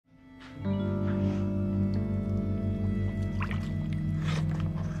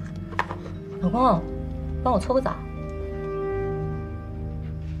老公，帮我搓个澡。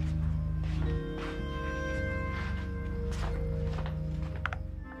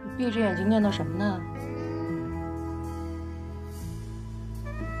你闭着眼睛念叨什么呢？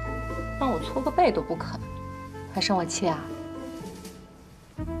帮我搓个背都不肯，还生我气啊？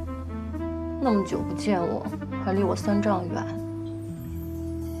那么久不见我，还离我3丈远，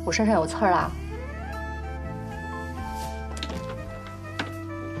我身上有刺儿啊？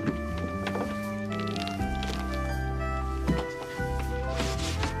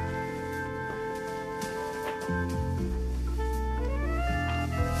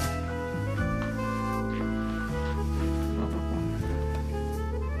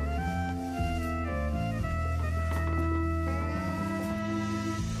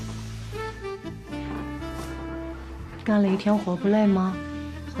 干了一天活不累吗？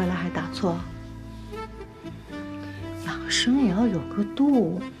回来还打坐。养生也要有个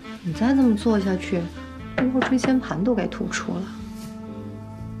度，你再这么做下去，以后椎间盘都该突出了。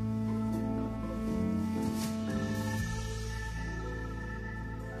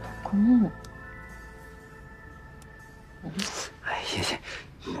老公，哎呀，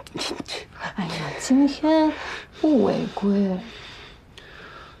哎呀，今天不违规。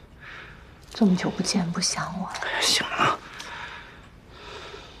 这么久不见，不想我？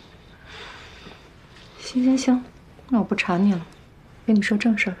行了，行，那我不缠你了，跟你说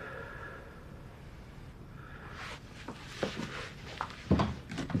正事儿。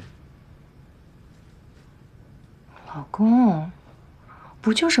老公，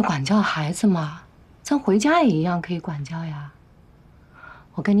不就是管教孩子吗？咱回家也一样可以管教呀。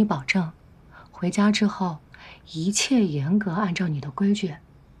我跟你保证，回家之后一切严格按照你的规矩。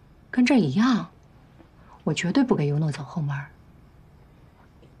 跟这一样，我绝对不给尤诺走后门。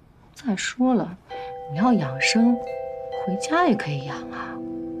再说了，你要养生，回家也可以养啊。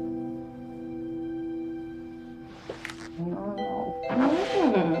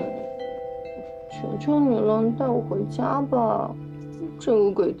求求你了，你带我回家吧。这个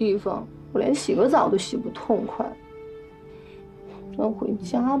鬼地方，我连洗个澡都洗不痛快。咱回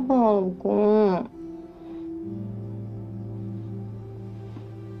家吧，老公。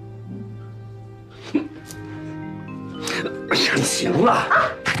 行了。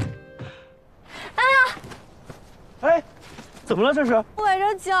哎呀！哎，怎么了这是？崴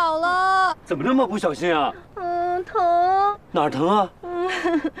着脚了。怎么这么不小心啊？疼。哪儿疼啊？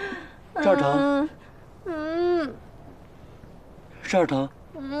这儿疼。这儿疼。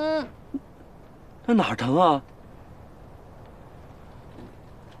那哪儿疼啊？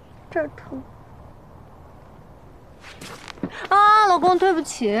这儿疼。啊，老公，对不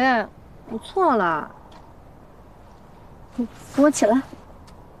起，我错了。 你扶我起来，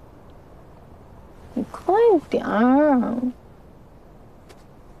你快点儿！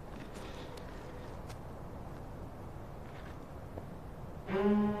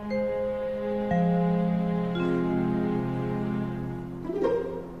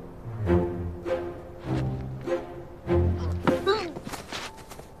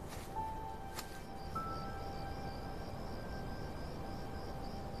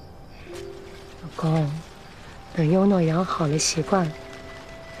老公。 等优诺养好了习惯，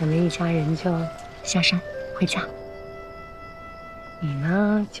我们一家人就下山回家。你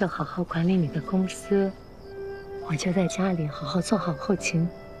呢，就好好管理你的公司，我就在家里好好做好后勤，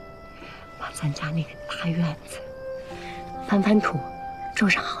把咱家那个大院子翻翻土，种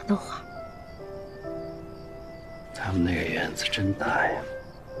上好多花。咱们那个院子真大呀，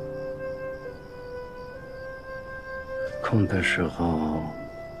空的时候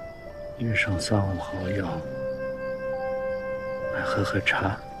约上3、5好友。 来喝喝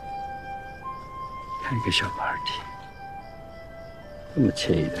茶，开个小 party， 这么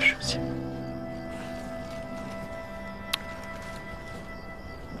惬意的事情，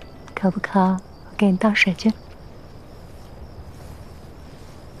渴不渴？我给你倒水去。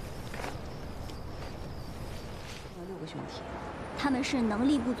我6个兄弟，他们是能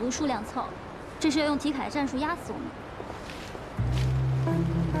力不足数量凑，这是要用体凯战术压死我们。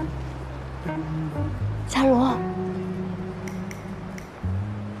佳茹。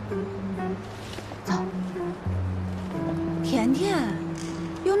 甜甜，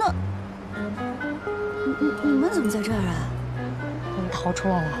尤诺，你们怎么在这儿啊？我们逃出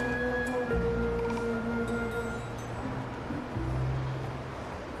来了。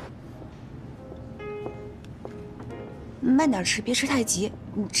慢点吃，别吃太急。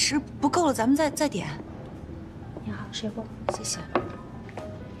你吃不够了，咱们再点。你好，水果，谢谢。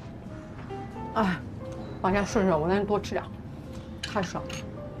哎，往下顺我再多吃点，太爽了。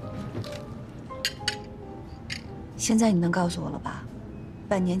现在你能告诉我了吧？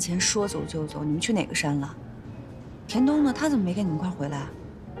半年前说走就走，你们去哪个山了？田东呢？他怎么没跟你们一块回来？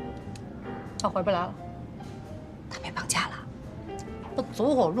他回不来了，他被绑架了。都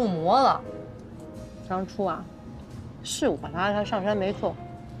走火入魔了。当初啊，是我拉他上山没错，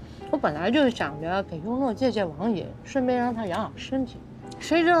我本来就是想着给优诺戒网瘾，顺便让他养好身体。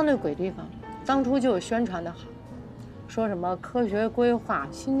谁知道那鬼地方当初就有宣传的好，说什么科学规划、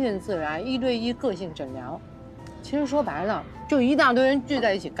亲近自然、1对1个性诊疗。其实说白了，就一大堆人聚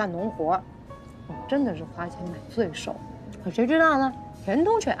在一起干农活，真的是花钱买罪受。可谁知道呢？田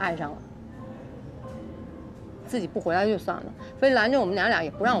东却爱上了，自己不回来就算了，非拦着我们娘俩，也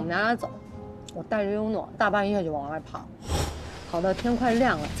不让我们娘俩走。我带着优诺大半夜就往外跑，跑到天快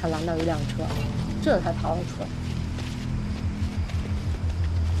亮了才拦到一辆车，这才逃了出来。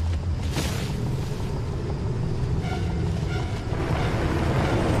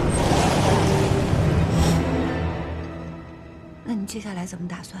那你接下来怎么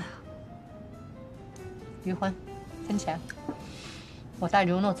打算啊？离婚，分钱，我带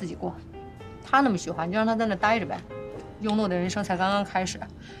着优诺自己过。他那么喜欢，就让他在那待着呗。优诺的人生才刚刚开始，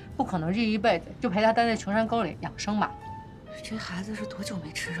不可能这一辈子就陪他待在穷山沟里养生吧。这孩子是多久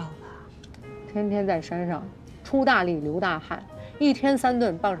没吃肉了？天天在山上出大力流大汗，1天3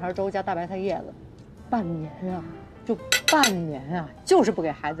顿棒碴粥加大白菜叶子，半年啊，就半年啊，就是不给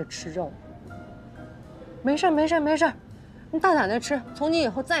孩子吃肉。没事没事没事，你大胆的吃，从今以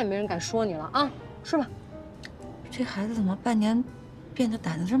后再也没人敢说你了啊！吃吧。这孩子怎么半年变得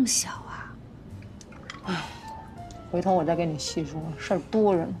胆子这么小啊？唉，回头我再跟你细说，事儿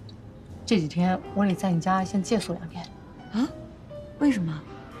多着呢。这几天我得在你家先借宿2天。啊？为什么？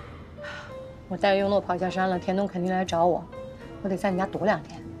我带着优诺跑下山了，田东肯定来找我，我得在你家躲2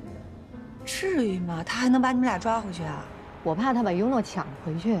天。至于吗？他还能把你们俩抓回去啊？我怕他把优诺抢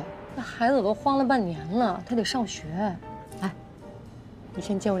回去，那孩子都慌了半年了，他得上学。哎，你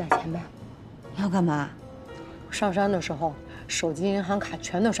先借我点钱呗。你要干嘛？我上山的时候，手机、银行卡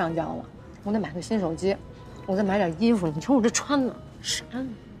全都上交了，我得买个新手机，我再买点衣服。你瞅我这穿的，啥呢？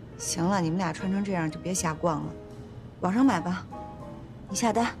行了，你们俩穿成这样就别瞎逛了，网上买吧。你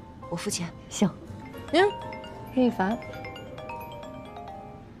下单，我付钱。行。黑凡。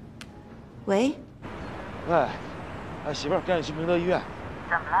喂。喂，哎，媳妇儿，赶紧去明德医院。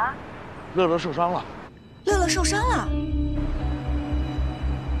怎么了？乐乐受伤了。乐乐受伤了。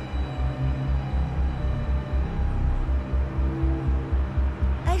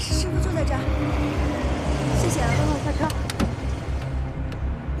哎，师傅就在这儿。谢谢，帮我下车。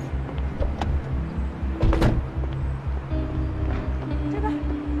这边。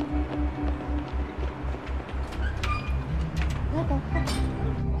来，等会。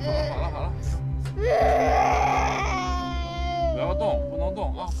好了，不要动，不能动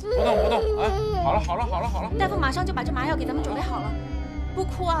啊，不动，哎，好了。大夫马上就把这麻药给咱们准备好了，不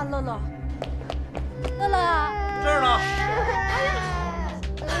哭啊，乐乐。乐乐。这儿呢。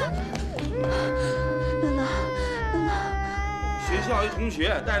乐乐。学校一同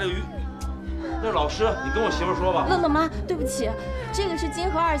学带着那是老师，你跟我媳妇说吧。乐乐妈，对不起，这个是金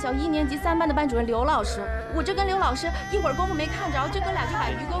河2小1年级3班的班主任刘老师，我这跟刘老师一会儿功夫没看着，这哥俩就把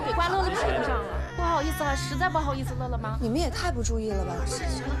鱼钩给挂乐乐屁股上了，不好意思了，实在不好意思，乐乐妈。你们也太不注意了吧！来，小伙子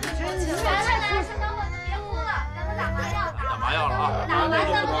别哭了，咱们打麻药。打麻药了啊！打麻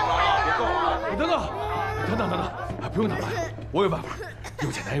药了，别动啊！你等等，不用打麻药，我有办法，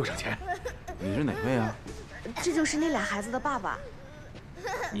又简单又省钱。你是哪位啊？这就是那俩孩子的爸爸。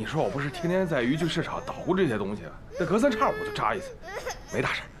你说我不是天天在渔具市场捣鼓这些东西，那隔3差5就扎一次，没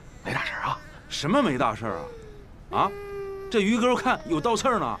大事啊。什么没大事啊？啊，这鱼钩看有倒刺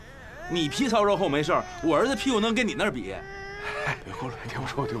呢。你皮糙肉厚没事，我儿子屁股能跟你那儿比？哎，别哭了，听我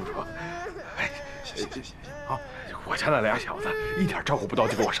说。哎，行啊，我家那俩小子一点照顾不到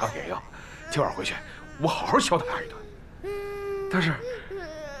就给我上野药，今晚回去我好好教他俩一顿。但是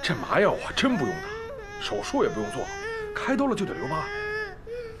这麻药我真不用打，手术也不用做，开刀了就得留疤。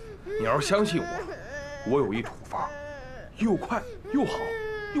你要是相信我有一土方，又快又好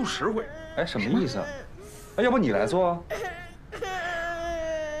又实惠。哎，什么意思啊？哎，要不你来做啊？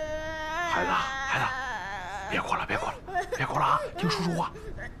孩子，别哭了啊！听叔叔话，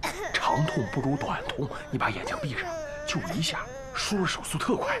长痛不如短痛，你把眼睛闭上，就一下，叔叔手速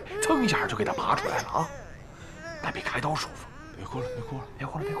特快，噌一下就给他拔出来了啊！那比开刀舒服。别哭了！哎，别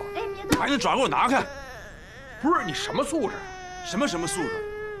动！把你的爪给我拿开！不是你什么素质？什么素质？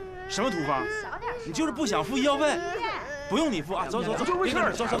什么土方？你就是不想付医药费，不用你付啊！走，就为事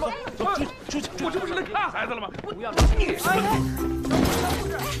儿，走，出去！我这不是来看孩子了吗？不要你！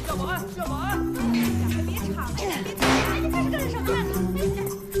叫保安！别吵！你在这干什么？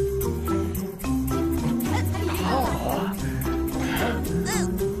好。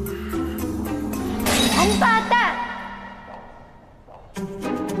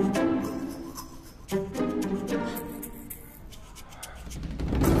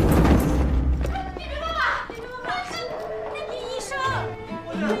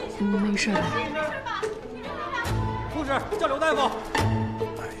事吧？护士，叫刘大夫。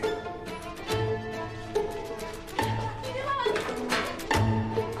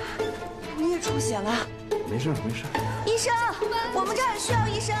你也出血了？没事没事。医生，我们这儿需要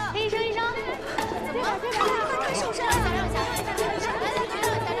医生。医生，快受伤了！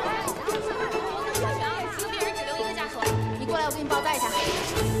病人只留一个家属，你过来，我给你包扎一下。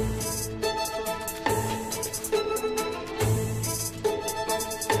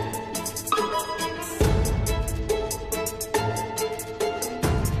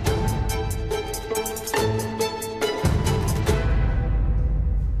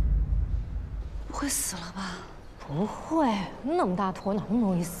不会死了吧？不会，那么大坨哪那么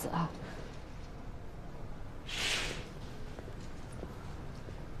容易死啊？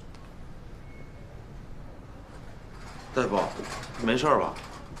大夫，没事吧？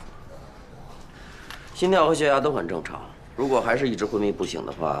心跳和血压都很正常，如果还是一直昏迷不醒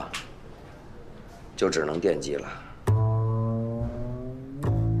的话，就只能电击了。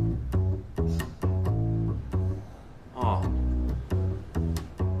哦，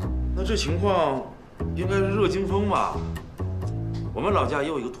那这情况应该是热惊风吧？我们老家也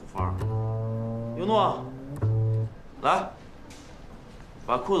有一个土方。尤诺，来，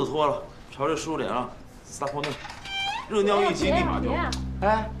把裤子脱了，朝这叔叔脸上撒泡尿。热尿一激，立马就。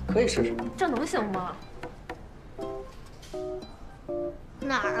哎，可以试试。这能行吗？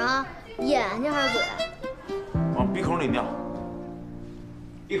哪儿啊？眼睛还是嘴？往鼻孔里尿。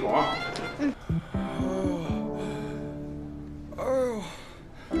鼻孔。哎呦，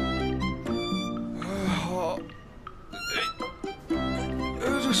哎好，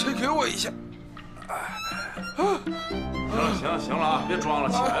这谁给我一下？行了啊，别装了，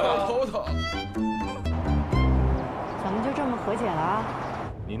起来吧。头疼。咱们就这么和解了啊？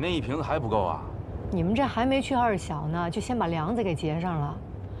你那一瓶子还不够啊？你们这还没去二小呢，就先把梁子给结上了。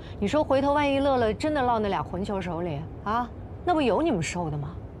你说回头万一乐乐真的落那俩混球手里啊，那不有你们受的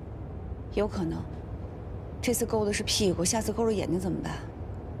吗？有可能，这次勾的是屁股，下次勾着眼睛怎么办？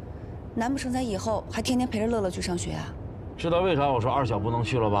难不成咱以后还天天陪着乐乐去上学啊？知道为啥我说二小不能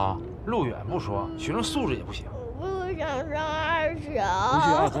去了吧？路远不说，学生素质也不行。我不想上二小。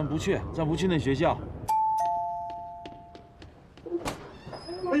不去啊，咱不去那学校。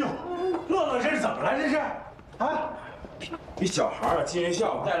哎呦，乐乐这是怎么了？这是啊？一小孩啊，进学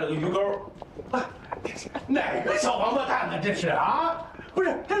校带了个鱼钩。啊，这是哪个小王八蛋呢？这是啊？不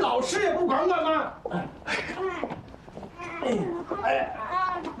是，这老师也不管管吗？哎，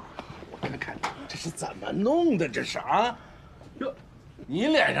我看看这是怎么弄的？这是啊？哟，你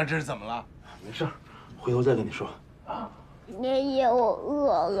脸上这是怎么了？没事，回头再跟你说。啊，爷爷，我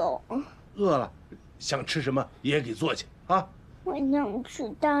饿了。饿了，想吃什么爷爷给做去啊？我想吃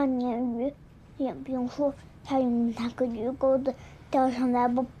大鲶鱼。眼病说他用那个鱼钩子钓上来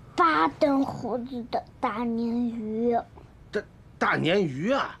不8根胡子的大鲶鱼。这大鲶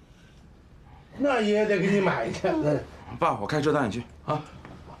鱼啊？那爷爷得给你买去。爸，我开车带你去啊。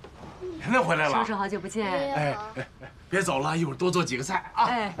奶奶回来了，叔叔好久不见。哎，别走了，一会儿多做几个菜啊。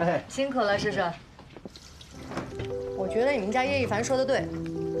哎，辛苦了，叔叔。我觉得你们家叶一凡说的对，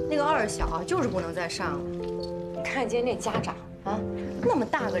那个二小啊，就是不能再上了。你看今天那家长啊，那么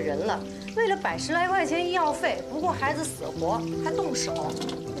大个人了，为了100来块钱医药费，不顾孩子死活还动手，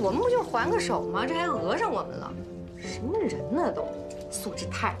我们不就是还个手吗？这还讹上我们了，什么人呢都，素质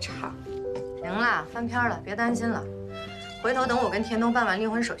太差。行了，翻篇了，别担心了。回头等我跟田东办完离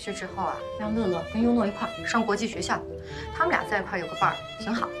婚手续之后啊，让乐乐跟优诺一块儿上国际学校，他们俩在一块儿有个伴儿，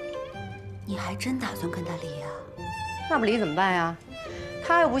挺好。你还真打算跟他离呀？那不离怎么办呀？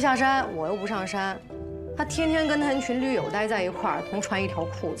他又不下山，我又不上山，他天天跟他一群驴友待在一块儿，同穿一条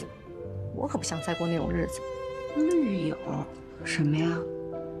裤子，我可不想再过那种日子。驴友，什么呀？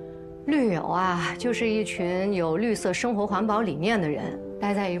驴友啊，就是一群有绿色生活环保理念的人，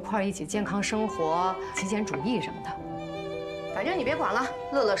待在一块儿一起健康生活、极简主义什么的。反正你别管了，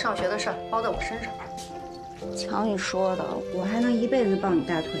乐乐上学的事儿包在我身上。瞧你说的，我还能一辈子抱你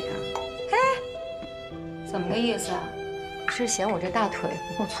大腿啊？嘿，怎么个意思啊？是嫌我这大腿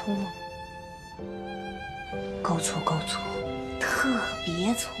不够粗吗？够粗，够粗，特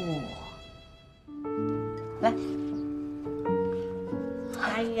别粗。来，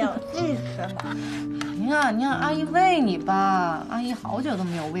还有这吃吗？你让阿姨喂你吧，阿姨好久都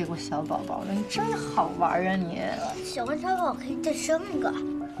没有喂过小宝宝了，你真好玩啊你！小小宝可以再生一个。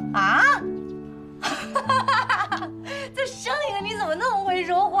啊？再生一个？你怎么那么会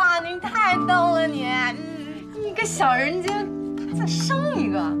说话呢？你太逗了你！你个小人精，再生一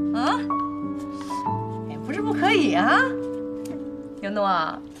个啊？也不是不可以啊。优诺，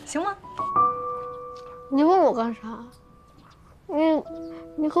行吗？你问我干啥？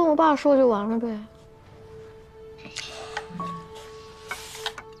你跟我爸说就完了呗。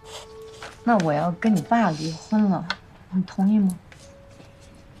那我要跟你爸离婚了，你同意吗？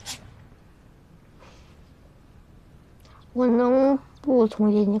我能不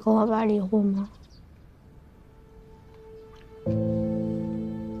同意你跟我爸离婚吗？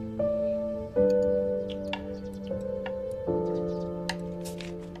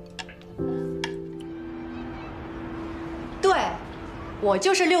对，我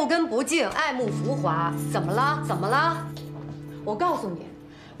就是六根不净，爱慕浮华。怎么了？怎么了？我告诉你，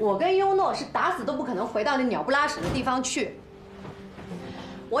我跟优诺是打死都不可能回到那鸟不拉屎的地方去。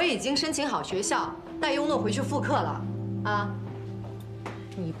我已经申请好学校，带优诺回去复课了。啊，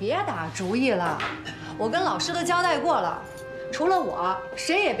你别打主意了，我跟老师都交代过了，除了我，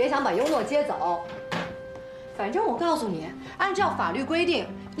谁也别想把优诺接走。反正我告诉你，按照法律规定，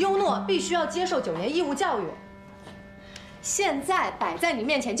优诺必须要接受9年义务教育。现在摆在你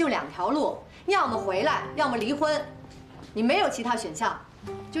面前就2条路，要么回来，要么离婚，你没有其他选项，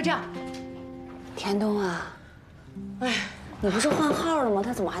就这样。田东啊，哎，你不是换号了吗？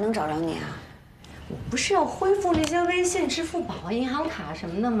他怎么还能找着你啊？我不是要恢复那些微信、支付宝啊、银行卡什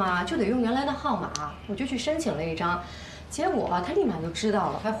么的吗？就得用原来的号码，我就去申请了一张，结果他立马就知道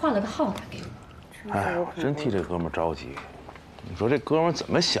了，还换了个号打给我。哎，我真替这哥们着急。你说这哥们怎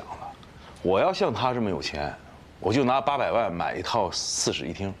么想的？我要像他这么有钱，我就拿800万买一套4室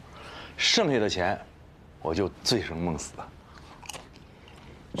1厅，剩下的钱，我就醉生梦死。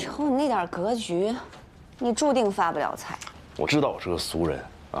瞅你那点格局，你注定发不了财。我知道我是个俗人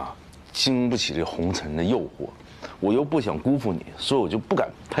啊，经不起这红尘的诱惑，我又不想辜负你，所以我就不敢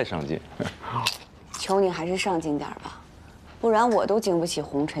太上进。求你还是上进点吧，不然我都经不起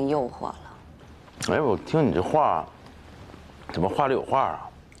红尘诱惑了。哎，我听你这话，怎么话里有话啊？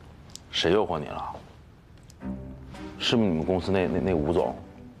谁诱惑你了？是不是你们公司那吴总？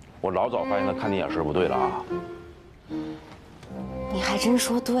我老早发现他看你眼神不对了啊。你还真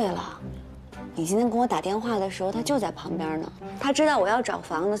说对了，你今天跟我打电话的时候，他就在旁边呢。他知道我要找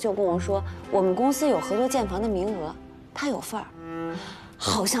房子，就跟我说我们公司有合作建房的名额，他有份儿，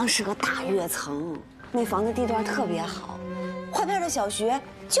好像是个大跃层，那房子地段特别好，换片的小学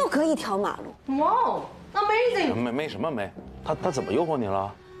就隔一条马路。哇哦 ，amazing！ 没什么没，他怎么诱惑你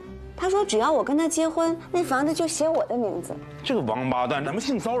了？他说只要我跟他结婚，那房子就写我的名字。这个王八蛋，咱们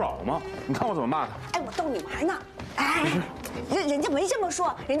性骚扰吗？你看我怎么骂他？哎，我逗你玩呢。哎，人家没这么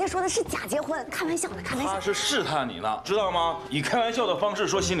说，人家说的是假结婚，开玩笑的，开玩笑。他是试探你呢，知道吗？以开玩笑的方式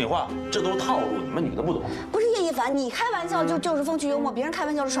说心里话，这都是套路，你们女的不懂。不是叶一凡，你开玩笑就是风趣幽默，别人开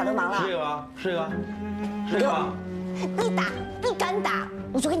玩笑就耍流氓了。是这个吧？是这个，是这个。你打，你敢打，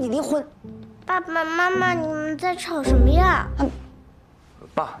我就跟你离婚。爸爸妈妈，你们在吵什么呀？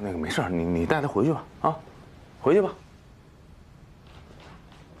爸，那个没事，你带他回去吧，啊，回去吧。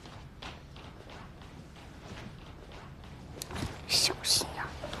小心眼，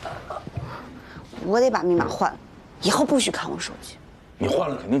我得把密码换了，以后不许看我手机。你换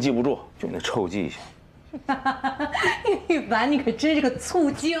了肯定记不住，就你那臭记性。一凡，你可真是个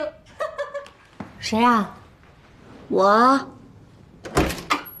醋精。谁呀？我。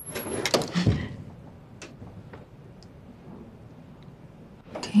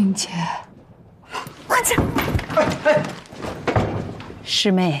婷姐，快去！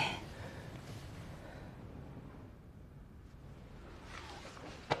师妹，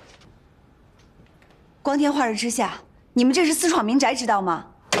光天化日之下，你们这是私闯民宅，知道吗？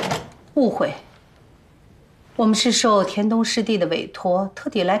误会，我们是受田东师弟的委托，特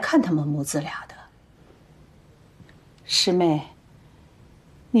地来看他们母子俩的。师妹，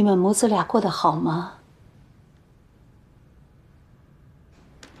你们母子俩过得好吗？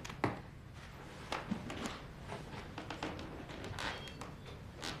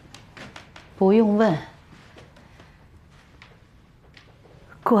不用问，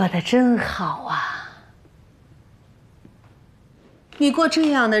过得真好啊。你过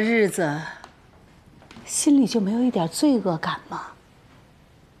这样的日子，心里就没有一点罪恶感吗？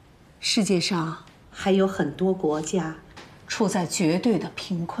世界上还有很多国家处在绝对的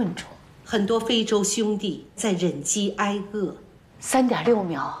贫困中，很多非洲兄弟在忍饥挨饿，3.6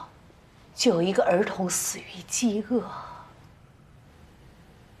秒就有一个儿童死于饥饿。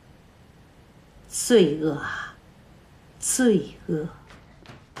罪恶啊，罪恶！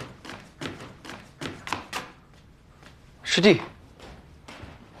师弟，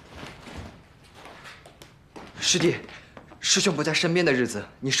师弟，师兄不在身边的日子，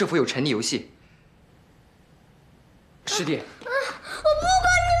你是否有沉溺游戏？师弟，我不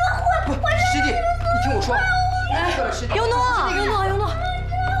跟你们混！师弟，你听我说，师弟，优诺，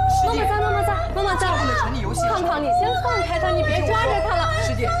妈妈在，妈妈在，妈妈在。不能沉溺游戏。康康，你先放开他，你别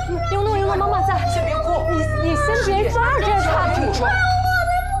没法这场。听我说，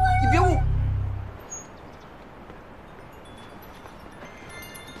你别误。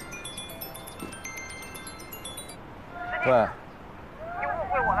对。你误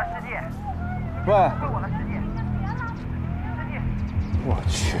会我了，师弟。对。误会我了，师弟。师弟。我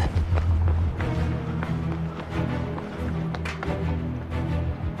去。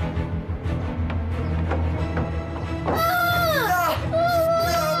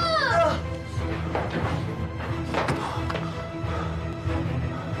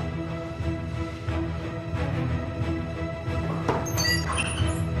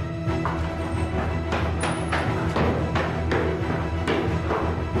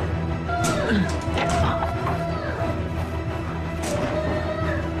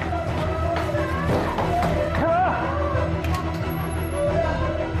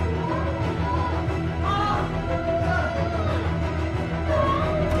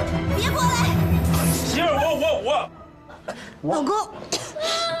 老公，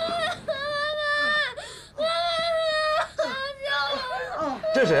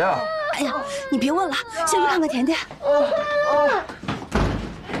这谁啊？哎呀，你别问了，先去看看甜甜。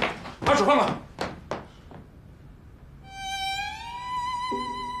把手放开！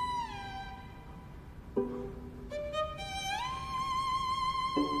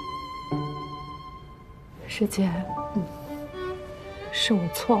师姐，是我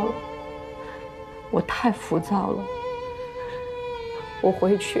错了，我太浮躁了。我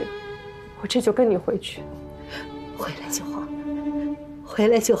回去，我这就跟你回去。回来就好，回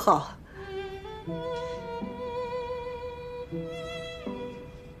来就好。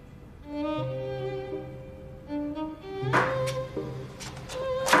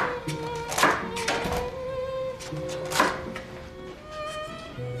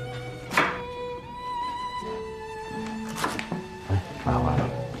麻烦了，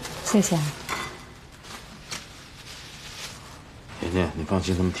谢谢。甜甜，你放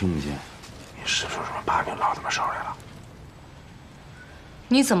心，他们听不见。你使出什么把柄落他们手里了？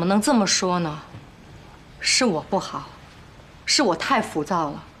你怎么能这么说呢？是我不好，是我太浮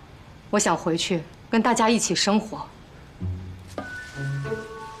躁了。我想回去跟大家一起生活。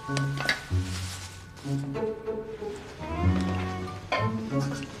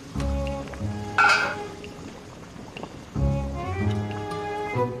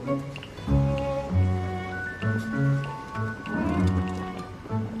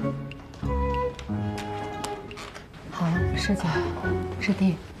师姐，师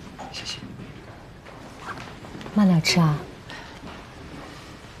弟，谢谢。慢点吃啊。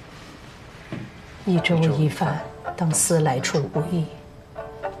一粥一饭，当思来处无益。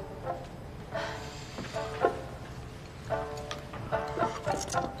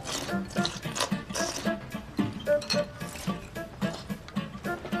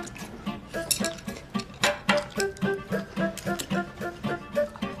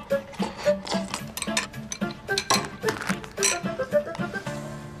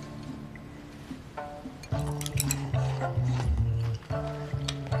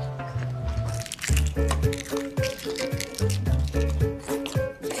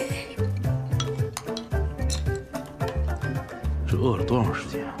这饿了多长时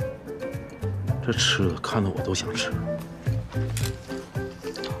间啊？这吃的看得我都想吃。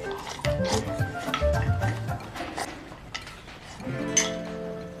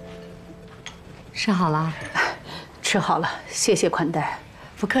吃好了，吃好了，谢谢款待。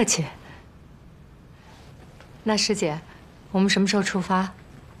不客气。那师姐，我们什么时候出发？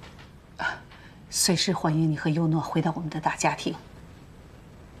随时欢迎你和优诺回到我们的大家庭。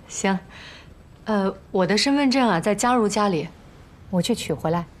行，我的身份证啊在佳如家里，我去取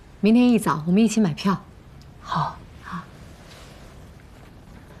回来。明天一早我们一起买票。好，好。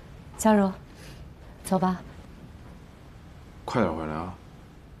佳如，走吧。快点回来啊！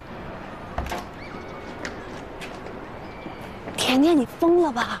甜甜，你疯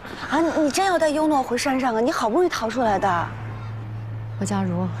了吧？啊，你真要带优诺回山上啊？你好不容易逃出来的。何佳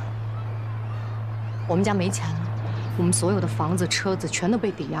如，我们家没钱了，我们所有的房子、车子全都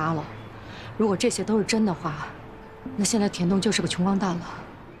被抵押了。如果这些都是真的话，那现在田东就是个穷光蛋了。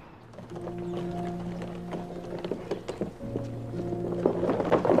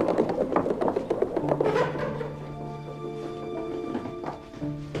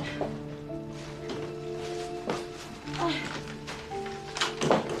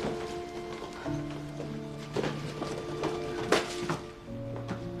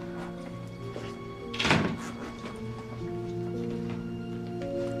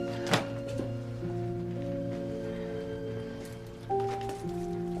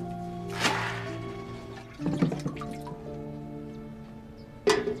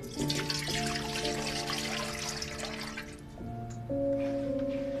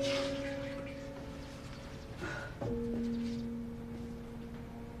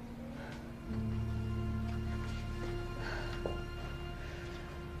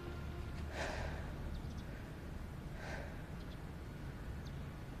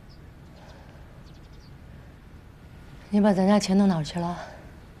你把咱家钱弄哪儿去了？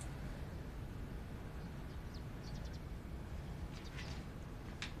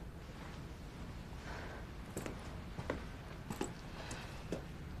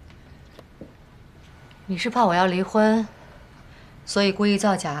你是怕我要离婚，所以故意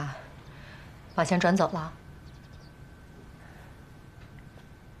造假，把钱转走了？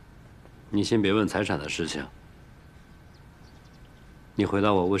你先别问财产的事情，你回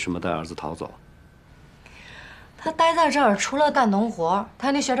答我为什么带儿子逃走？他待在这儿，除了干农活，他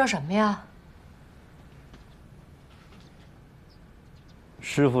还能学着什么呀？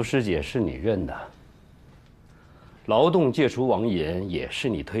师傅师姐是你认的，劳动戒除网瘾也是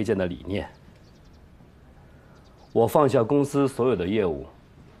你推荐的理念。我放下公司所有的业务，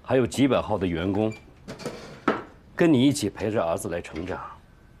还有几百号的员工，跟你一起陪着儿子来成长。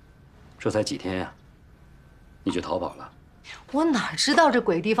这才几天呀，你就逃跑了？我哪知道这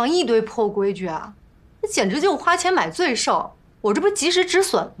鬼地方一堆破规矩啊！那简直就是花钱买罪受。我这不是及时止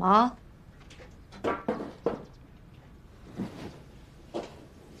损吗？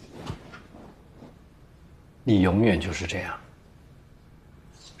你永远就是这样。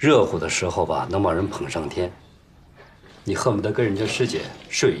热乎的时候吧，能把人捧上天，你恨不得跟人家师姐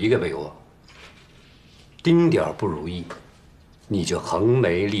睡一个被窝。丁点儿不如意，你就横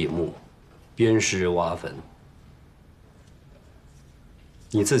眉立目，鞭尸挖坟。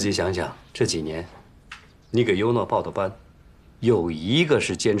你自己想想，这几年，你给优诺报的班，有一个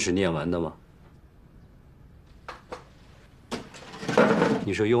是坚持念完的吗？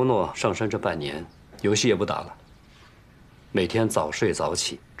你说优诺上山这半年，游戏也不打了，每天早睡早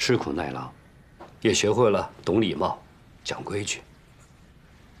起，吃苦耐劳，也学会了懂礼貌、讲规矩。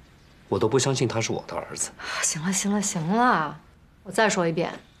我都不相信他是我的儿子。行了，行了，行了，我再说一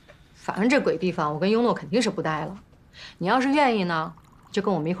遍，反正这鬼地方，我跟优诺肯定是不待了。你要是愿意呢，就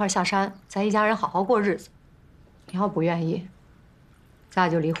跟我们一块下山，咱一家人好好过日子。你要不愿意，咱俩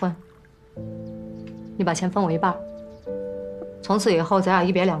就离婚。你把钱分我一半，从此以后咱俩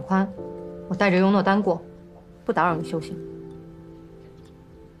一别两宽。我带着优诺单过，不打扰你休息。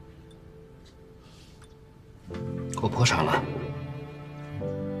我破产了，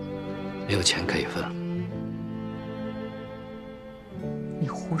没有钱可以分。你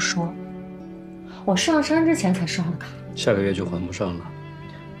胡说！我上山之前才刷的卡，下个月就还不上了。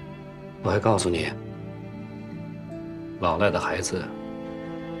我还告诉你，老赖的孩子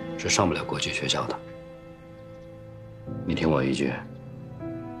是上不了国际学校的。你听我一句，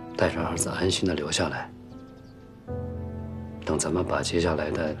带着儿子安心的留下来，等咱们把接下来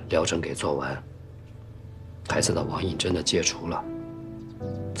的疗程给做完，孩子的网瘾真的戒除了，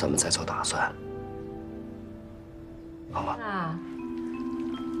咱们再做打算，好吗？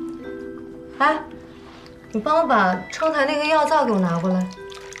哎，你帮我把窗台那个药皂给我拿过来。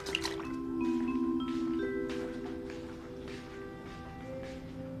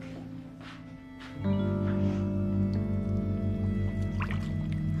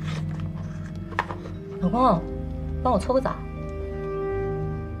老公，帮我搓个澡。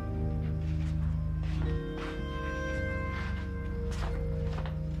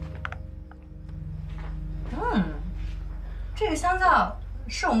这个香皂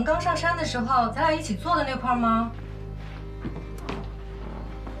是我们刚上山的时候咱俩一起做的那块吗？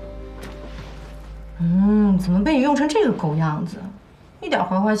怎么被你用成这个狗样子，一点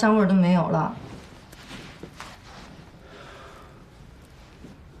槐花香味都没有了。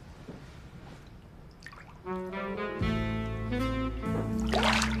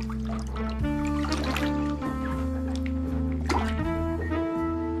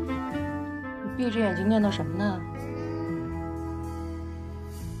你闭着眼睛念叨什么呢？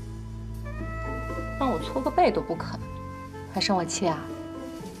帮我搓个背都不肯，还生我气啊？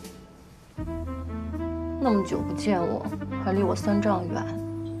那么久不见我，还离我3丈远，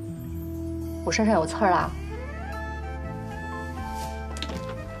我身上有刺儿啊？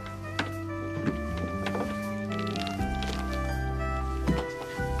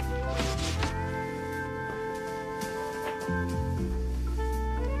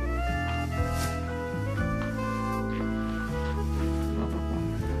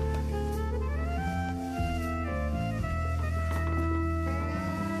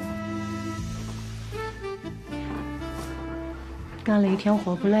干了一天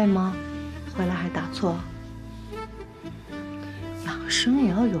活不累吗？回来还打坐。养生也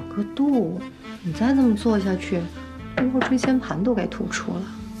要有个度，你再这么做下去，一会儿椎间盘都该突出了。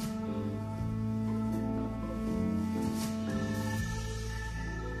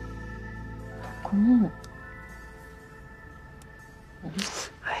老公，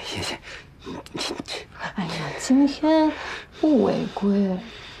哎呀，哎呀，今天不违规。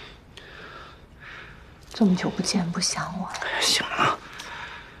这么久不见，不想我？行了。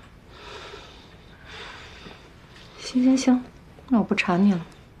行，那我不缠你了，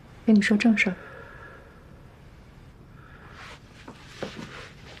跟你说正事儿。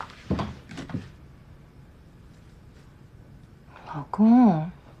老公，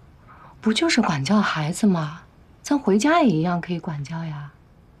不就是管教孩子吗？咱回家也一样可以管教呀。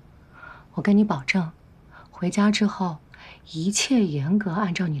我跟你保证，回家之后一切严格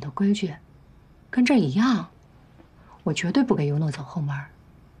按照你的规矩，跟这儿一样。我绝对不给尤诺走后门。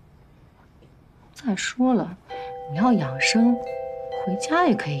再说了，你要养生，回家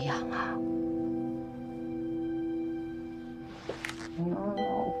也可以养啊。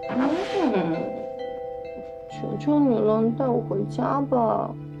求求你了，你带我回家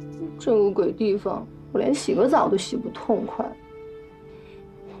吧。这个鬼地方，我连洗个澡都洗不痛快。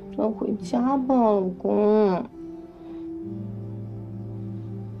带我回家吧，老公。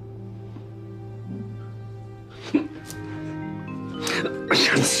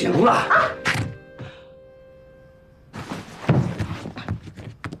行了。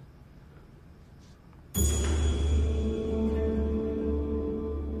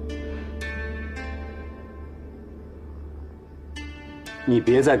你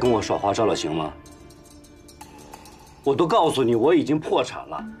别再跟我耍花招了，行吗？我都告诉你，我已经破产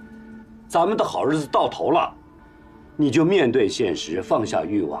了，咱们的好日子到头了，你就面对现实，放下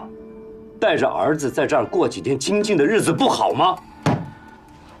欲望，带着儿子在这儿过几天清静的日子，不好吗？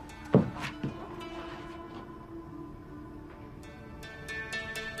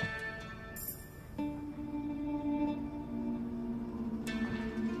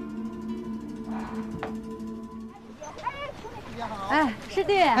哎，师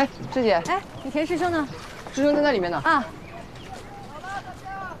弟。哎，师姐。哎，你田师兄呢？师兄在那里面呢。啊。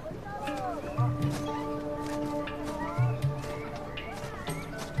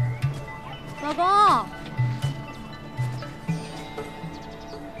老公。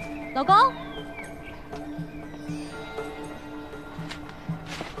老公。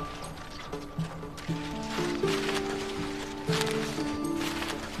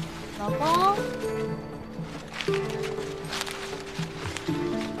老公。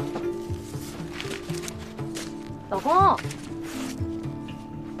老公，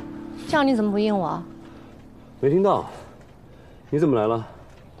叫你怎么不应我？没听到，你怎么来了？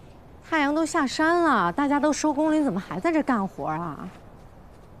太阳都下山了，大家都收工了，你怎么还在这干活啊？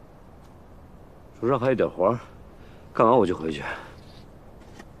手上还有点活，干完我就回去。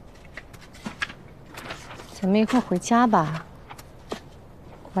咱们一块回家吧，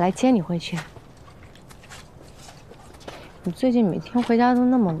我来接你回去。你最近每天回家都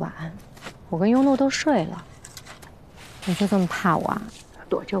那么晚，我跟优诺都睡了。你就这么怕我啊？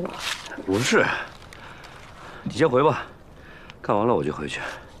躲着我？不是，你先回吧，干完了我就回去。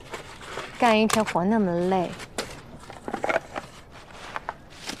干一天活那么累，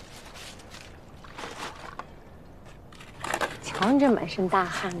瞧你这满身大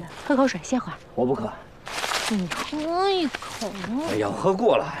汗的，喝口水歇会儿。我不渴。你喝一口。哎呀，喝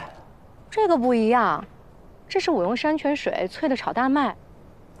过了。这个不一样，这是我用山泉水萃的炒大麦，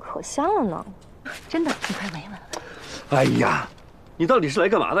可香了呢。真的，你快闻一闻。哎呀，你到底是来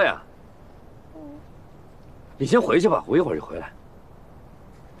干嘛的呀？你先回去吧，我一会儿就回来。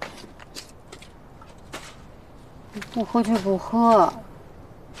不喝就不喝，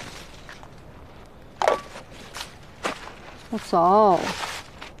我走。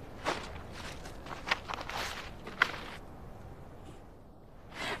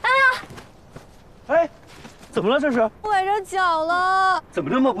哎呀！哎，怎么了？这是崴着脚了。怎么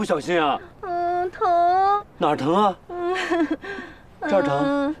那么不小心啊？疼。哪儿疼啊？这儿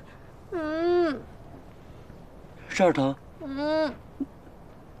疼。这儿疼。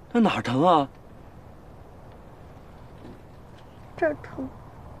那哪儿疼啊？这儿疼。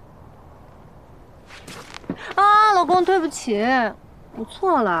啊，老公，对不起，我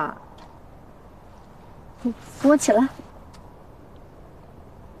错了。你扶我起来。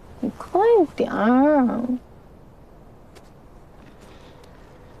你快点儿。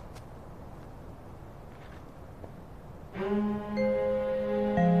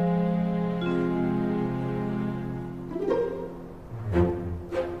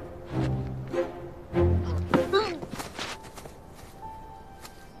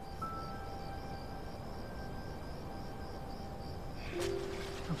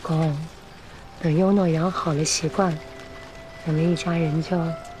老公，等优诺养好了习惯，咱们一家人就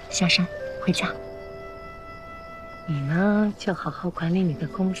下山回家。你呢，就好好管理你的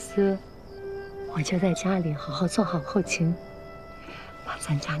公司，我就在家里好好做好后勤，把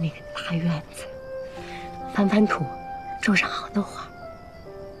咱家那个大院子翻翻土，种上好多花。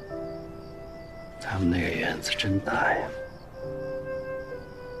咱他们那个院子真大呀，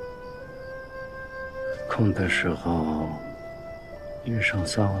空的时候约上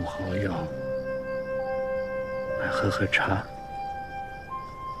3、5好友来喝喝茶，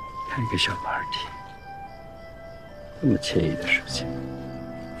开个小 party， 这么惬意的事情。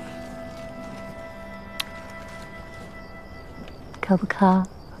渴不渴？我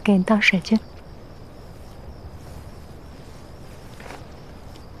给你倒水去。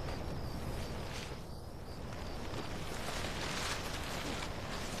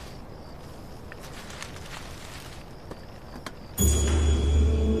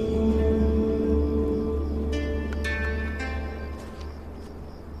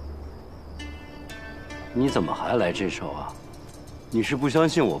你怎么还来这手啊？你是不相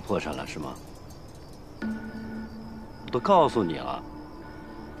信我破产了是吗？我都告诉你了，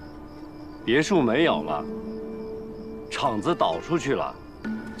别墅没有了，厂子倒出去了，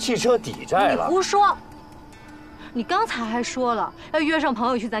汽车抵债了。你胡说！你刚才还说了要约上朋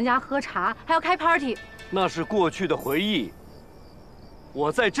友去咱家喝茶，还要开 party。那是过去的回忆。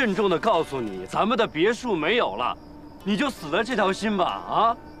我再郑重的告诉你，咱们的别墅没有了，你就死了这条心吧！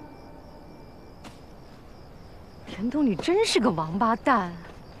啊！人头，你真是个王八蛋！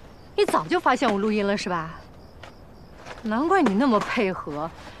你早就发现我录音了是吧？难怪你那么配合，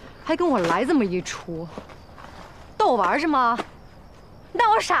还跟我来这么一出，逗我玩是吗？你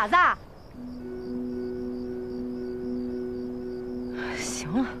当我傻子？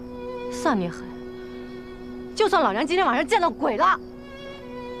行了，算你狠。就算老娘今天晚上见到鬼了，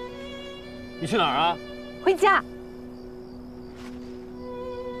你去哪儿啊？回家。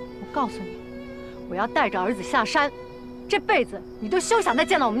我告诉你，我要带着儿子下山，这辈子你都休想再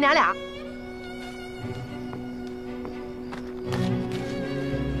见到我们娘俩。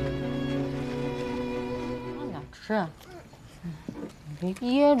慢点吃，别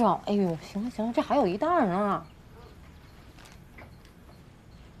噎着。哎呦，行了行了，这还有一袋呢。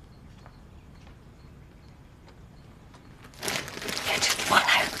我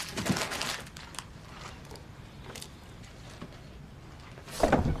来了。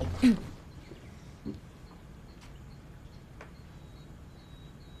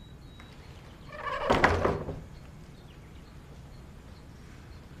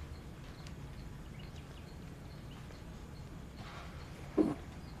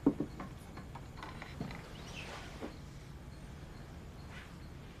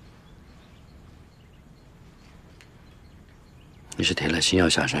你是铁了心要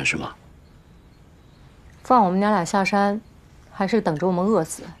下山是吗？放我们娘俩下山，还是等着我们饿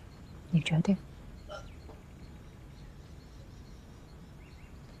死？你决定。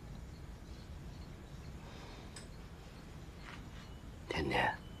甜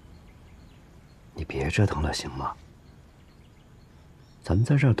甜，你别折腾了行吗？咱们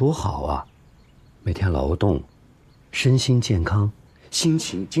在这儿多好啊，每天劳动，身心健康，心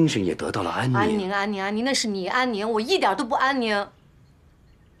情、精神也得到了安宁。安宁，那是你安宁，我一点都不安宁。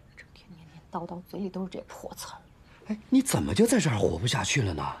整天念念叨叨，嘴里都是这破词儿。哎，你怎么就在这儿活不下去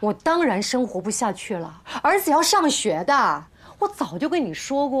了呢？我当然生活不下去了，儿子要上学的。我早就跟你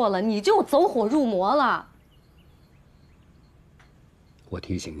说过了，你就走火入魔了。我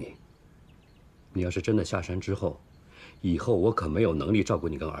提醒你，你要是真的下山之后，以后我可没有能力照顾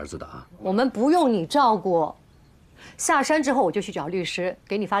你跟儿子的啊。我们不用你照顾。下山之后，我就去找律师，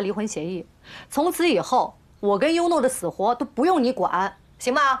给你发离婚协议。从此以后，我跟优诺的死活都不用你管，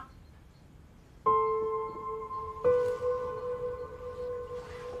行吗？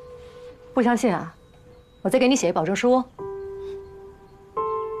不相信啊？我再给你写一保证书。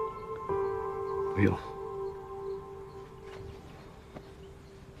不用。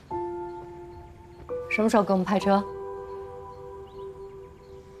什么时候给我们派车？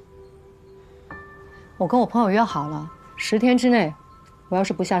我跟我朋友约好了，10天之内，我要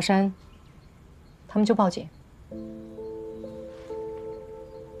是不下山，他们就报警。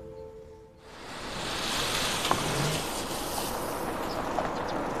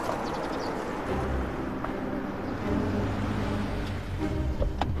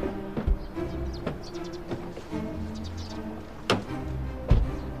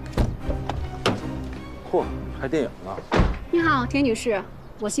嚯，拍电影了！你好，田女士，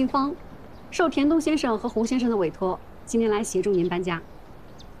我姓方，受田东先生和洪先生的委托，今天来协助您搬家。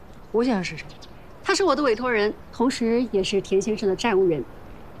胡先生是谁？他是我的委托人，同时也是田先生的债务人。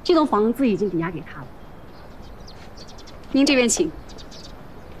这栋房子已经抵押给他了。您这边请。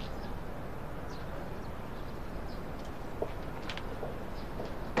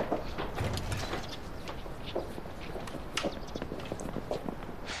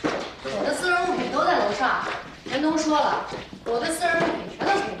我的私人物品都在楼上，田东说了，我的私人物品全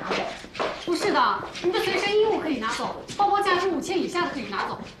都可以拿走。不是的，长，你的随身衣物可以拿走，包包价值5000以下的可以拿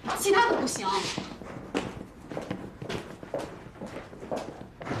走，其他的不行。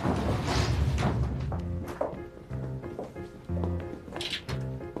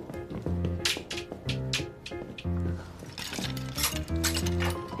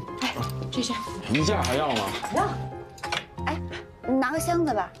哎，这是皮夹还要吗？不要。哎，你拿个箱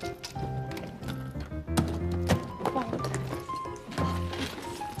子吧。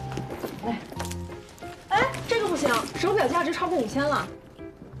 不行，手表价值超过5000了。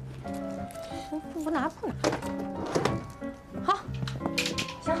不拿。好，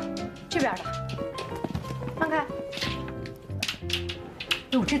行，这边的，翻开。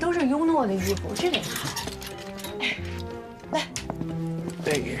哟，这都是优诺的衣服，这得拿。来，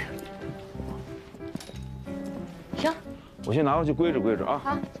这个。行，我先拿回去归置归置啊。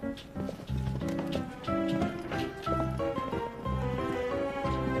好。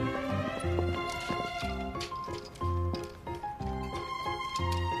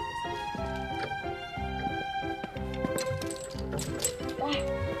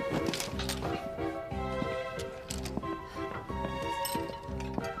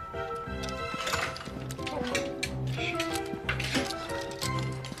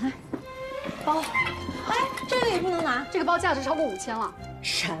 包，哎，这个也不能拿，这个包价值超过5000了。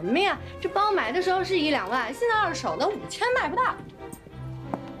什么呀？这包买的时候是1、2万，现在二手的5000卖不到。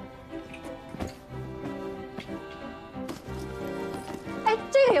哎，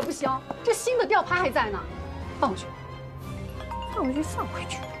这个也不行，这新的吊牌还在呢，放回去。放回去，放回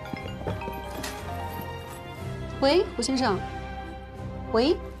去。喂，胡先生。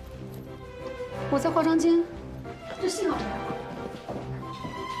喂，我在化妆间，这信号不太好。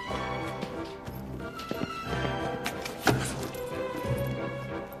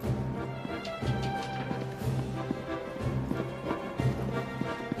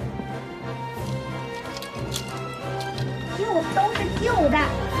 都是旧的。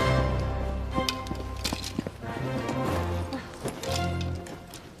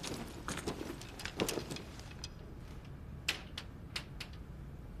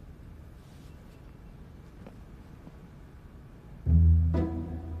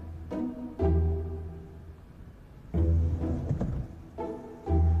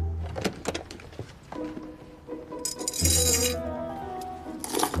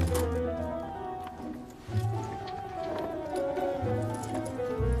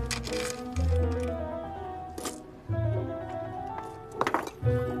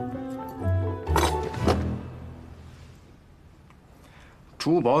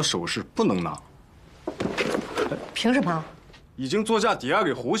珠宝首饰不能拿。凭什么？已经作价抵押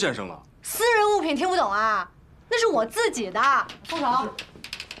给胡先生了。私人物品听不懂啊？那是我自己的。松手！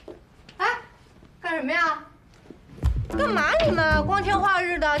哎，干什么呀？干嘛你们光天化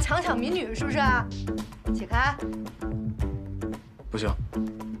日的抢民女是不是？起开！不行，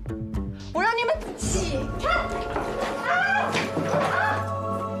我让你们起开！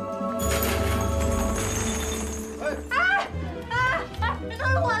这都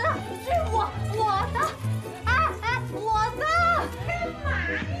是我的，这是我的，我的！干嘛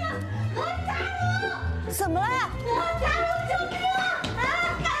呀？罗家荣，怎么了？罗家荣，救命！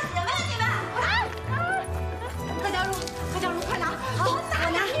干什么呀你们？柯家荣，快拿！好，我拿！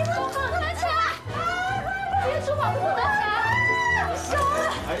你们不能抢！这些珠宝都不能抢！手！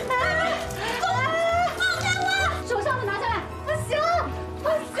放开我！手上的拿下来！不行，不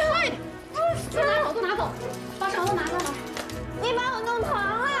行！都拿走，都拿走，把手都拿下来。 你把我弄疼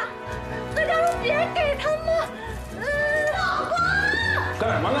了，柯家荣，别给他们！老公，干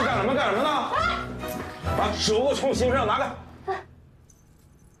什么呢？干什么？干什么呢？把手给我从我媳妇上拿开！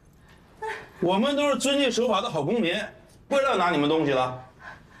我们都是遵纪守法的好公民，不会乱拿你们东西的。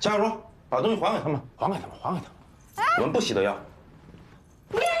夏小茹，把东西还给他们，还给他们，还给他们。我们不稀得要。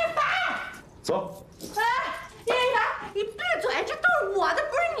叶一凡，走。哎，叶一凡，你闭嘴！这都是我的，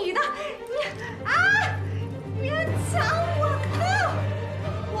不是你的。你别抢我的！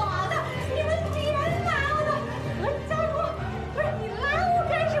我的，你们别拿我的！何家荣，不是你拉我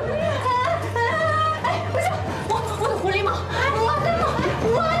干什么呀？哎，不行，我的狐狸毛，我的毛！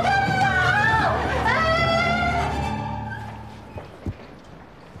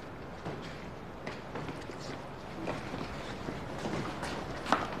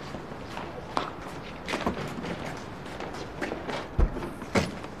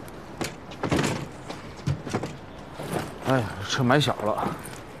哎呀，车买小了，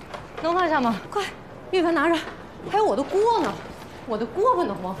能放下吗？快，玉凡拿着，还有我的锅呢，我的锅不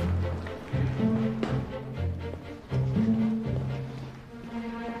能吗？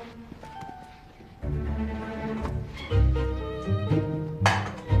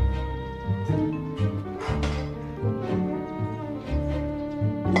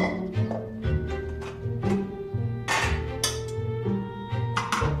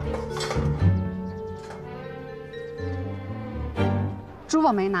如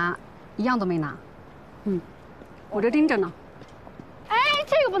果没拿，一样都没拿。我这盯着呢。哎，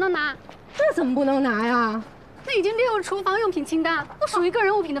这个不能拿。这怎么不能拿呀？那已经列入厨房用品清单，不属于个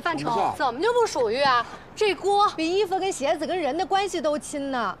人物品的范畴。怎么就不属于啊？这锅比衣服跟鞋子跟人的关系都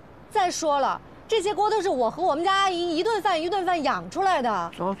亲呢。再说了，这些锅都是我和我们家阿姨一顿饭一顿饭养出来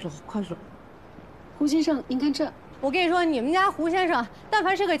的。走走，快走。胡先生，您看这。我跟你说，你们家胡先生，但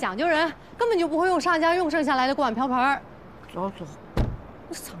凡是个讲究人，根本就不会用上家用剩下来的锅碗瓢盆。走走。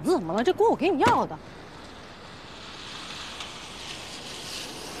我嗓子怎么了？这锅我给你要的。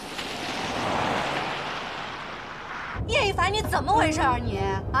叶一凡，你怎么回事啊你？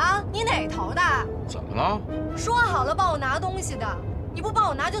啊，你哪头的？怎么了？说好了帮我拿东西的，你不帮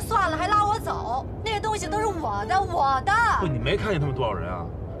我拿就算了，还拉我走。那些东西都是我的，我的。不，你没看见他们多少人啊？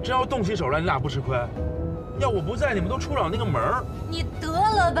真要动起手来，你俩不吃亏。要我不在，你们都出不了那个门儿。你得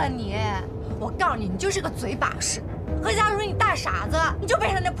了吧你！我告诉你，你就是个嘴把式。何家如你大傻子，你就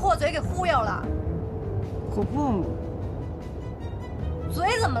被他那破嘴给忽悠了。可不，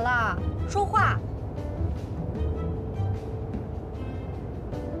嘴怎么了？说话。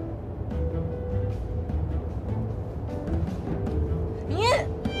你，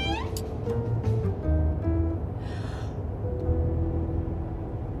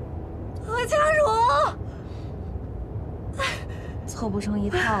何家如，凑不成一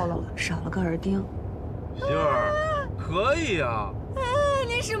套了，少了个耳钉。媳妇儿，可以呀。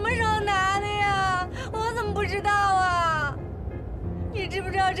你什么时候拿的呀？我怎么不知道啊？你知不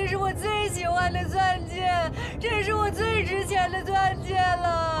知道这是我最喜欢的钻戒，这是我最值钱的钻戒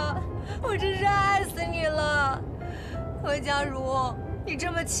了，我真是爱死你了。何家如，你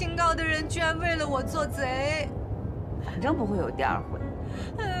这么清高的人，居然为了我做贼！反正不会有第二回。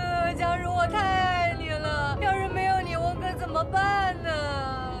何家如，我太爱你了，要是没有你，我可怎么办呢？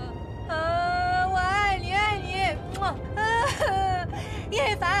我爱你，爱你！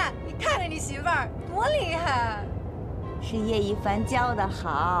叶一凡，你看看你媳妇儿多厉害！是叶一凡教的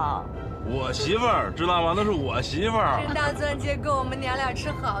好。我媳妇儿知道吗？那是我媳妇儿。这大钻戒够我们娘俩吃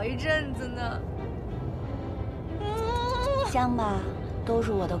好一阵子呢。香吧，都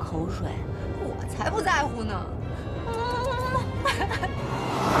是我的口水。我才不在乎呢。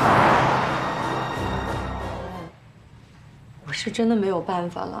我是真的没有办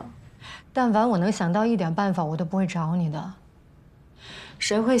法了，但凡我能想到一点办法，我都不会找你的。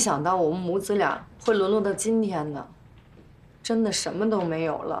谁会想到我们母子俩会沦落到今天呢？真的什么都没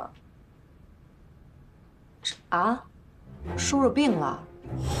有了。啊，叔叔病了？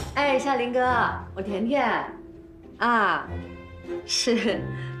哎，夏林哥，我甜甜。啊，是，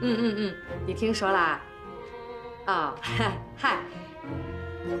你听说啦？啊，嗨，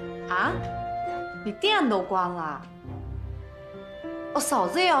啊，你店都关了？哦，嫂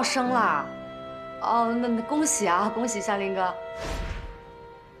子也要生了？哦，那恭喜啊，恭喜夏林哥。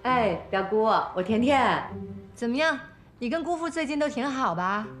哎，表姑，我甜甜，怎么样？你跟姑父最近都挺好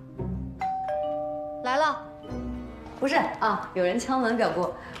吧？来了，不是啊，有人敲门，表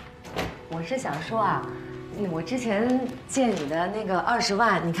姑，我是想说啊。我之前借你的那个20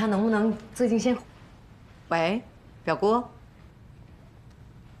万，你看能不能最近先？喂，表姑。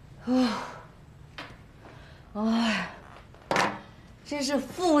哎，真是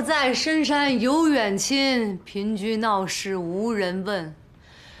富在深山有远亲，贫居闹市无人问。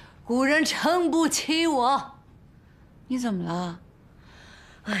古人诚不欺我。你怎么了？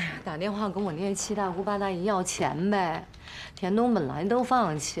哎呀，打电话跟我那些七大姑八大姨要钱呗。田东本来都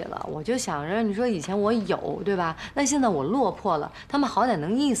放弃了，我就想着，你说以前我有，对吧？那现在我落魄了，他们好歹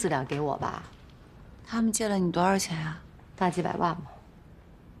能意思点给我吧？他们借了你多少钱啊？大几百万吧。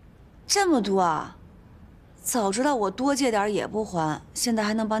这么多啊！早知道我多借点也不还，现在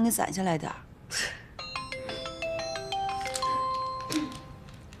还能帮你攒下来点。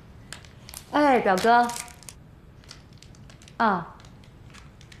哎，表哥。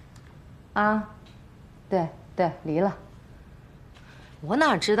对，离了。我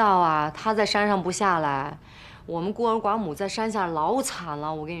哪知道啊？他在山上不下来，我们孤儿寡母在山下老惨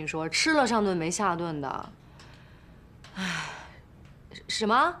了。我跟你说，吃了上顿没下顿的。哎，什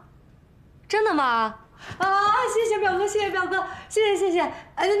么？真的吗？啊！谢谢表哥，谢谢表哥，谢谢。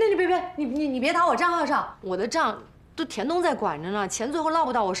哎，那你别打我账号上，我的账都田东在管着呢，钱最后落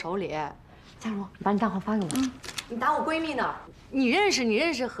不到我手里。佳茹，你把你账号发给我。你打我闺蜜呢。你认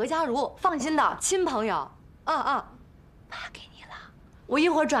识何家如，放心的亲朋友。发给你了，我一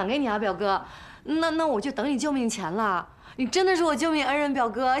会儿转给你啊，表哥。那我就等你救命钱了。你真的是我救命恩人，表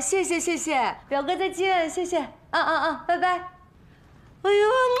哥，谢谢，表哥再见，谢谢。拜拜。哎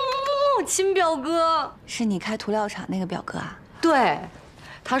呦，亲表哥，是你开涂料厂那个表哥啊？对，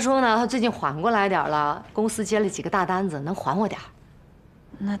他说呢，他最近缓过来点了，公司接了几个大单子，能还我点。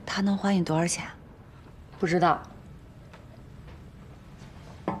那他能还你多少钱？不知道。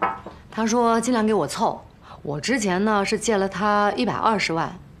他说尽量给我凑。我之前呢是借了他120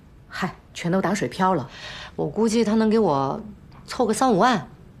万，嗨，全都打水漂了。我估计他能给我凑个3、5万，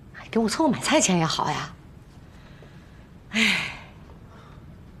给我凑个买菜钱也好呀。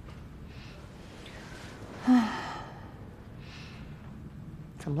唉，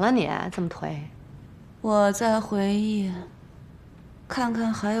怎么了你这么颓？我在回忆，看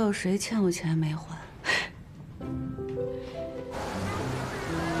看还有谁欠我钱没还。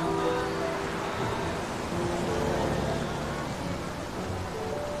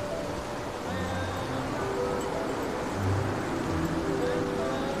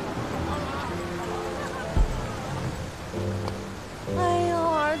哎呦，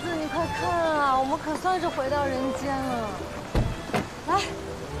儿子，你快看啊，我们可算是回到人间了。来，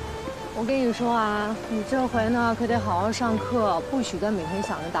我跟你说啊，你这回呢可得好好上课，不许再每天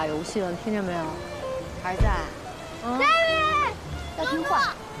想着打游戏了，你听见没有？儿子，要听话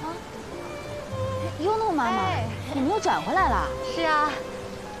啊！优诺妈妈，你们又转回来了？是啊，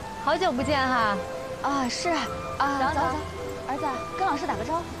好久不见哈。啊，是啊，走走，儿子，跟老师打个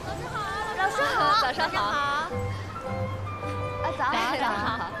招呼。老师好，早上好。啊，早上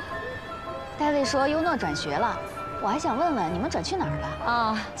好。戴维说优诺转学了，我还想问问你们转去哪儿了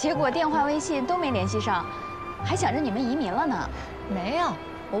啊？结果电话、微信都没联系上，还想着你们移民了呢。没有，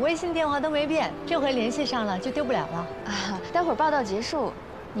我微信、电话都没变，这回联系上了就丢不了了。啊，待会儿报道结束，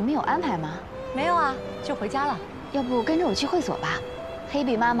你们有安排吗？没有啊，就回家了。要不跟着我去会所吧？黑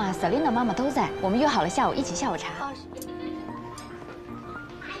比妈妈、Selina 妈妈都在，我们约好了下午一起下午茶。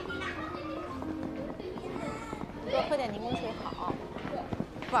多喝点柠檬水好。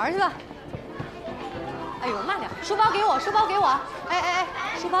玩去吧。哎呦，慢点，书包给我，书包给我。哎，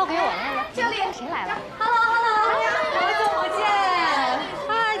书包给我，来。这里谁来了 ？Hello， 好久不见。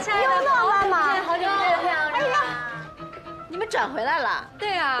嗨，亲爱的。优诺妈妈，好久不见。哎呀，你们转回来了？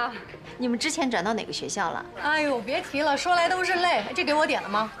对啊。你们之前转到哪个学校了？哎呦，别提了，说来都是泪。这给我点了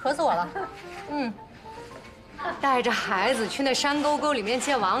吗？渴死我了。带着孩子去那山沟沟里面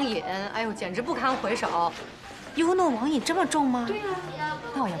借网瘾，哎呦，简直不堪回首。优诺网瘾这么重吗？对呀，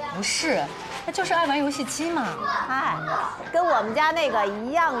倒也不是，他就是爱玩游戏机嘛。嗨，跟我们家那个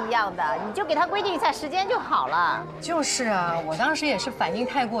一样的，你就给他规定一下时间就好了。就是啊，我当时也是反应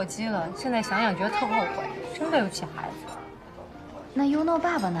太过激了，现在想想觉得特后悔，真对不起孩子。那优诺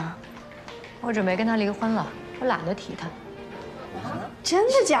爸爸呢？我准备跟他离婚了，我懒得提他。真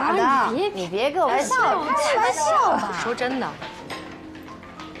的假的？你别跟我笑，开玩笑吧。说真的。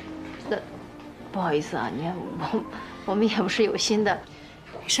不好意思啊，我们也不是有心的。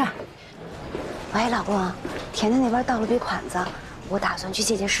没事。喂，老公，甜甜那边到了笔款子，我打算去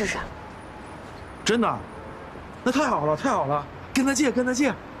借试试。真的？那太好了，太好了，跟他借，跟他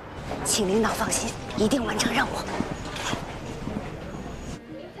借。请领导放心，一定完成任务。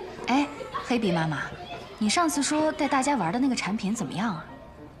哎，黑笔妈妈，你上次说带大家玩的那个产品怎么样啊？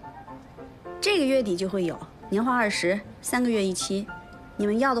这个月底就会有，年化20，3个月一期。你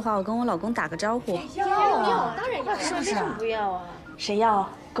们要的话，我跟我老公打个招呼。要，当然要，是不是啊？不要啊？谁要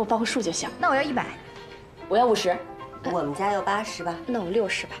给我报个数就行。那我要100，我要50。我们家要80吧？那我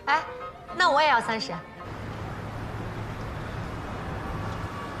60吧。哎，那我也要30。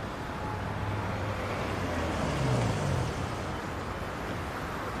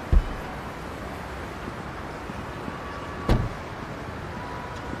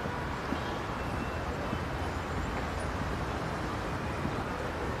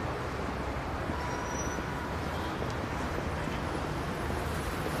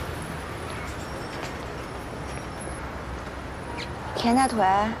甜大腿，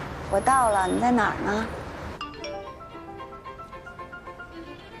我到了，你在哪儿呢？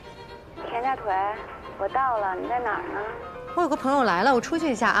甜大腿，我到了，你在哪儿呢？我有个朋友来了，我出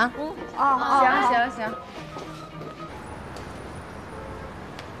去一下啊。行。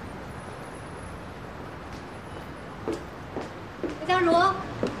魏佳茹，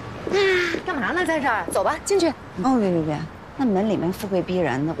干嘛呢？在这儿，走吧，进去。哦，别，那门里面富贵逼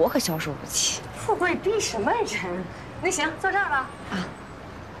人的，我可消受不起。富贵逼什么人？那行，坐这儿吧。啊。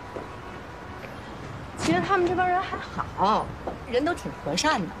其实他们这帮人还好，人都挺和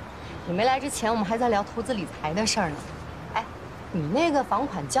善的。你没来之前，我们还在聊投资理财的事儿呢。哎，你那个房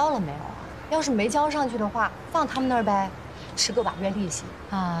款交了没有啊？要是没交上去的话，放他们那儿呗，吃个把月利息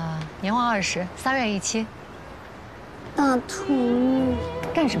啊，年化20，3月一期。大图，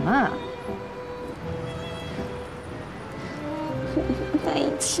干什么啊？在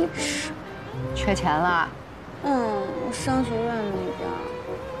一起吃。缺钱了？我商学院那边。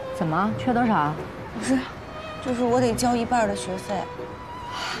怎么？缺多少？不是，就是我得交1半的学费。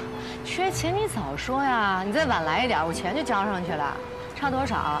缺钱你早说呀！你再晚来一点，我钱就交上去了。差多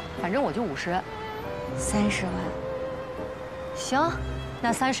少？反正我就50。30万。行，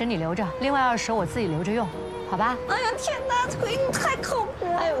那30你留着，另外20我自己留着用，好吧？哎呀，天哪，腿你太靠谱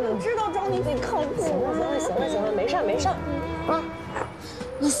了！哎呦，我知道找你最靠谱。行了，没事没事。啊，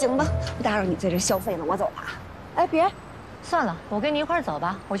那行吧，不打扰你在这消费了，我走了。哎，别，算了，我跟你一块儿走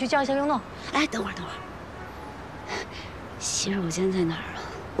吧，我去叫一下优诺。哎，等会儿。洗手间在哪儿啊？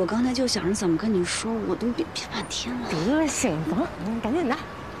我刚才就想着怎么跟你说，我都憋半天了。得行，走，赶紧的。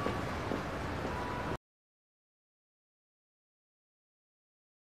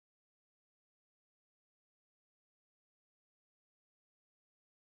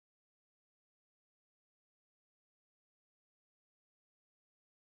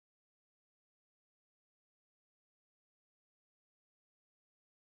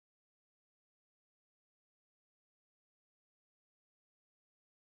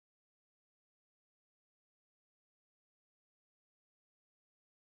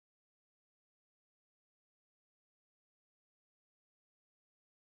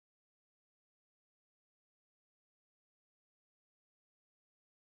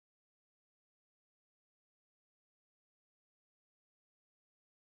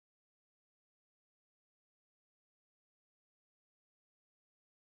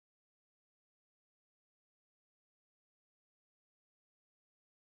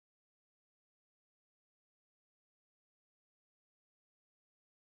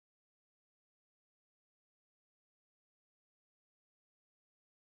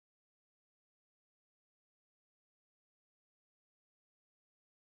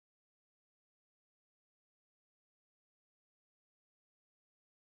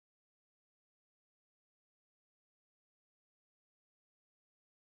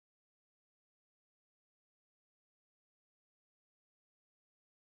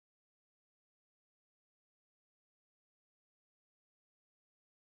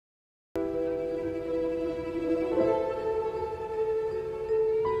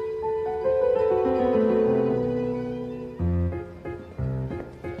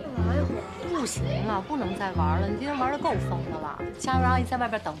不行了，不能再玩了。你今天玩的够疯的了。佳茹阿姨在外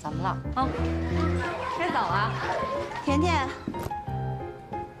边等咱们了啊！该走了。甜甜，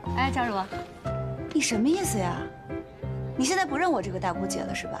哎，佳茹，你什么意思呀？你现在不认我这个大姑姐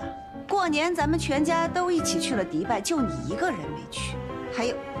了是吧？过年咱们全家都一起去了迪拜，就你一个人没去。还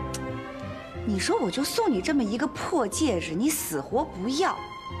有，你说我就送你这么一个破戒指，你死活不要，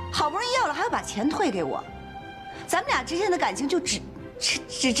好不容易要了还要把钱退给我，咱们俩之间的感情就只值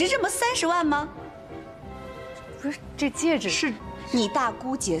这么30万吗？不是，这戒指是你大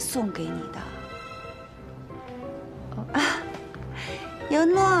姑姐送给你的。啊，尤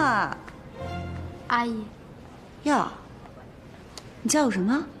诺，阿姨。哟，你叫我什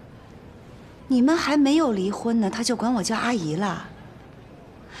么？你们还没有离婚呢，他就管我叫阿姨了。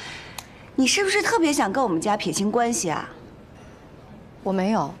你是不是特别想跟我们家撇清关系啊？我没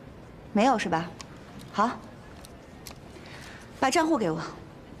有，没有是吧？好。把账户给我，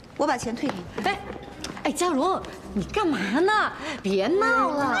我把钱退给你。哎，佳茹，你干嘛呢？别闹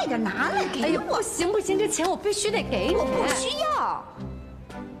了，快点拿来给我。哎呀，不行，这钱我必须得给你。我不需要。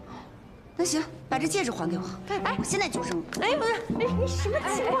那行，把这戒指还给我。哎，我现在就扔。哎，不是，哎，你什么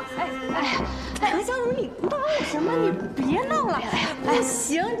情况？哎，何佳茹，你闹什么？你别闹了。不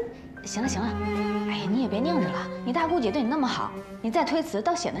行。行了，哎呀，你也别拧着了。你大姑姐对你那么好，你再推辞，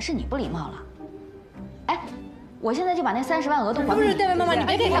倒显得是你不礼貌了。哎。我现在就把那30万额度还给你。不是，戴维妈妈，你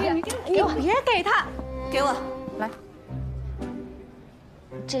别给他，给我，别给他，给我，来。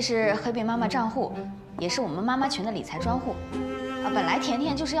这是黑贝妈妈账户，也是我们妈妈群的理财专户。啊，本来甜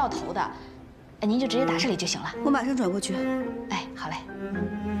甜就是要投的，您就直接打这里就行了。我马上转过去。哎，好嘞。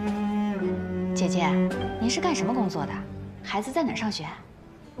姐姐，您是干什么工作的？孩子在哪儿上学？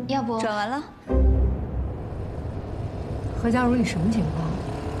要不转完了。何佳茹，你什么情况？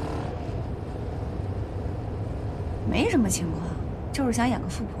没什么情况，就是想养个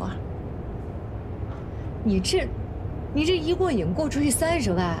富婆。你这一过瘾过出去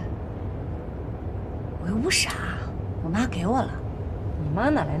30万，我又不傻，我妈给我了。你妈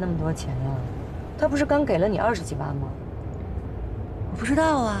哪来那么多钱呀？她不是刚给了你20几万吗？我不知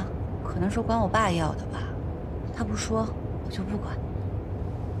道啊，可能是管我爸要的吧。他不说，我就不管。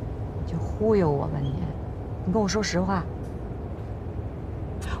你就忽悠我吧你！你跟我说实话。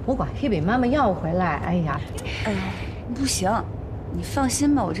我把黑北妈妈要回来。哎呀，不行，你放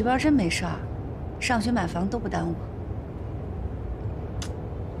心吧，我这边真没事儿，上学买房都不耽误。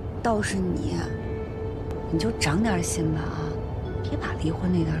倒是你，你就长点心吧啊，别把离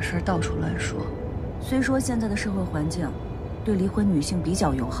婚那点事儿到处乱说。虽说现在的社会环境对离婚女性比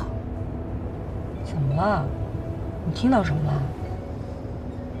较友好。怎么了？你听到什么了？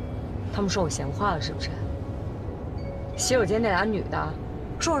他们说我闲话了是不是？洗手间那俩女的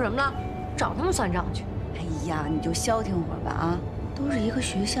说什么了？找他们算账去。哎呀，你就消停会儿吧啊！都是一个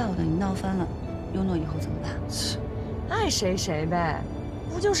学校的，你闹翻了，优诺以后怎么办？爱谁谁呗，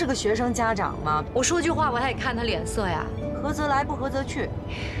不就是个学生家长吗？我说句话我还得看他脸色呀，合则来，不合则去。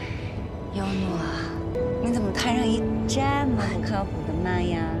优诺，你怎么摊上一这么不靠谱的妈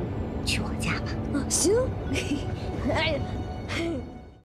呀？去我家吧。行。哎，